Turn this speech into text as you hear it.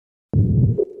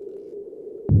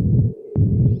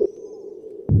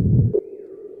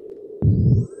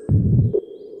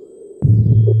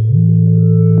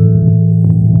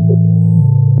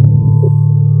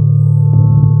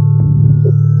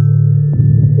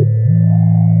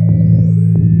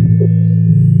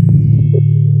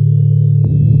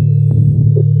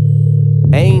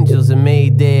Angels are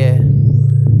made there,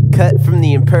 cut from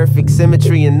the imperfect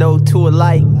symmetry and no two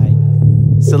alike.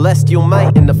 Celestial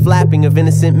might in the flapping of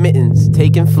innocent mittens,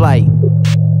 taking flight.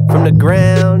 From the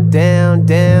ground, down,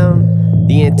 down,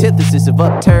 the antithesis of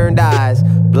upturned eyes,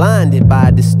 blinded by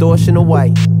a distortion of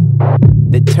white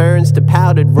that turns to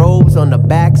powdered robes on the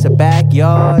backs of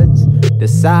backyards, the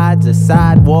sides of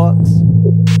sidewalks,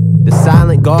 the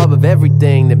silent garb of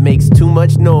everything that makes too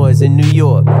much noise in New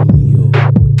York.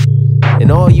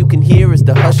 And all you can hear is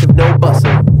the hush of no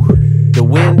bustle, the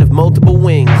wind of multiple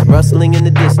wings rustling in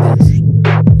the distance,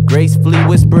 gracefully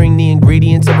whispering the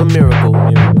ingredients of a miracle.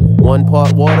 1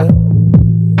 part water,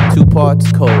 2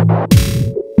 parts cold.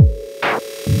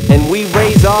 And we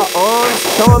raise our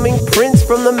arms, charming prince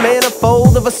from the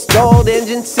manifold of a stalled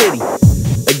engine city.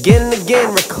 Again and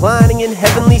again reclining in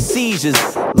heavenly seizures,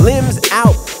 limbs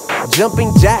out,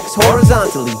 jumping jacks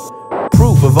horizontally.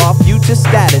 Proof of our future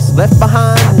status left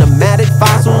behind in the matted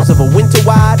fossils of a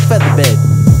winter-wide featherbed.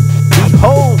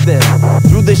 Behold them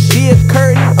through the sheer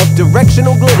curtain of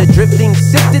directional glitter, drifting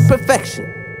sifted perfection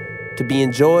to be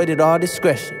enjoyed at our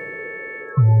discretion.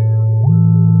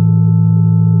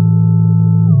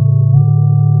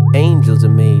 Angels are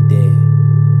made there,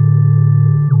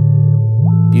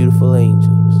 beautiful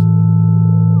angels.